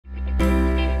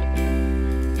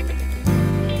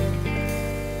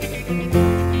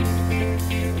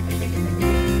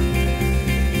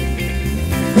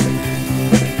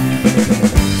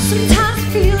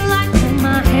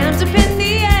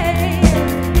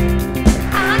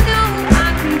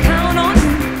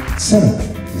Cenu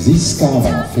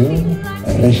získává film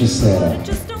režiséra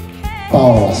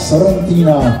Paola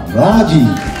Sorrentina Mládí.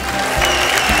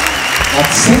 A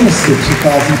cenu si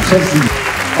přichází převzít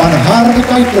pan Harvey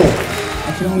Keitel.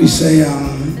 I can only say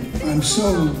I'm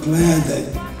so glad that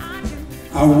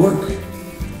our work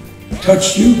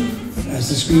touched you as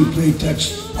the screenplay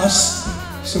touched us.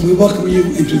 So we welcome you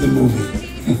into the movie.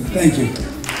 Thank you.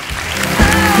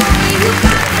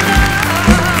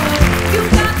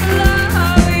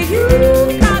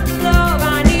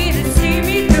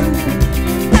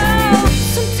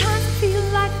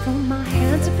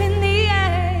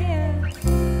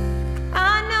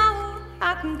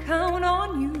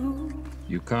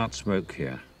 You can't smoke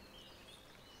here.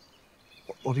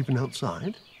 Not even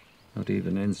outside? Not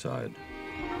even inside.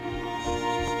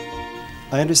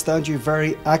 I understand you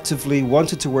very actively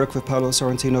wanted to work with Paolo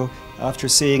Sorrentino after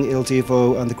seeing Il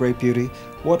Divo and The Great Beauty.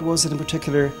 What was it in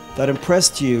particular that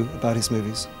impressed you about his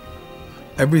movies?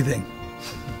 Everything.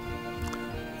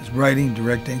 His writing,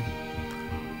 directing,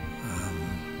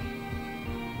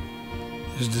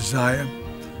 his desire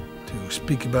to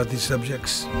speak about these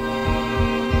subjects.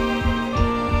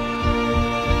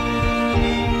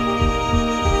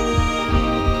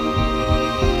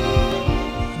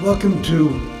 Welcome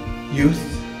to youth,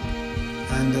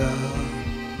 and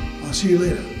I'll see you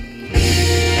later.